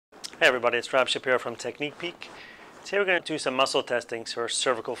Hey everybody, it's Rob Shapiro from Technique Peak. Today we're going to do some muscle testing for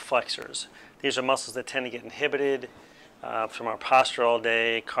cervical flexors. These are muscles that tend to get inhibited from our posture all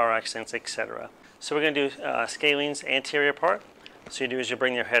day, car accidents, etc. So we're going to do scalene's anterior part. So you do is you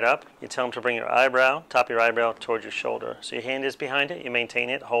bring your head up, you tell them to bring your eyebrow, top of your eyebrow towards your shoulder. So your hand is behind it, you maintain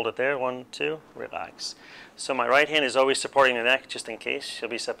it, hold it there, 1, 2, relax. So my right hand is always supporting the neck just in case.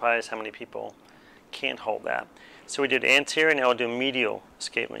 You'll be surprised how many people can't hold that. So we did anterior, now we'll do medial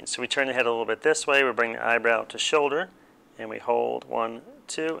scalene. So we turn the head a little bit this way, we bring the eyebrow to shoulder, and we hold 1,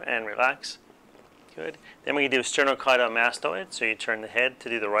 2, and relax. Good. Then we do sternocleidomastoid, so you turn the head to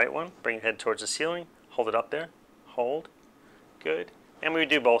do the right one, bring your head towards the ceiling, hold it up there, hold. Good. And we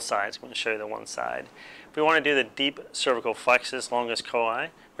do both sides. I'm going to show you the one side. If we want to do the deep cervical flexus, longus coli,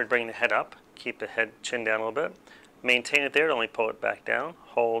 we're bring the head up, keep the head chin down a little bit, maintain it there, only pull it back down,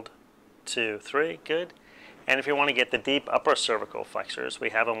 hold, 2, 3, good. And if you want to get the deep upper cervical flexors, we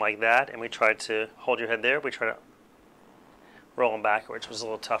have them like that, and we try to hold your head there. We try to roll them backwards, which is a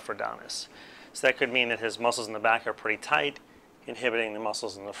little tough for Donis. So that could mean that his muscles in the back are pretty tight, inhibiting the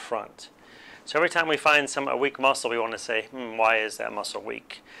muscles in the front. So every time we find a weak muscle, we want to say, why is that muscle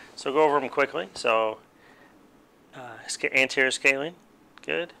weak? So go over them quickly. So anterior scalene,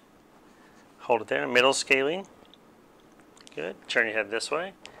 good. Hold it there. Middle scalene, good. Turn your head this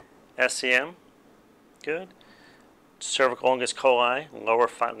way. SCM, good. Cervical longus coli, lower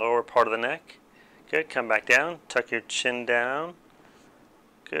part of the neck. Good. Come back down. Tuck your chin down.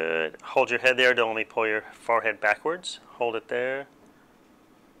 Good. Hold your head there. Don't only pull your forehead backwards. Hold it there.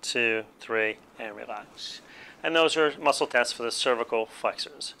 2, 3, and relax. And those are muscle tests for the cervical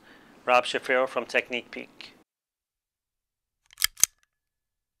flexors. Rob Shapiro from Technique Peak.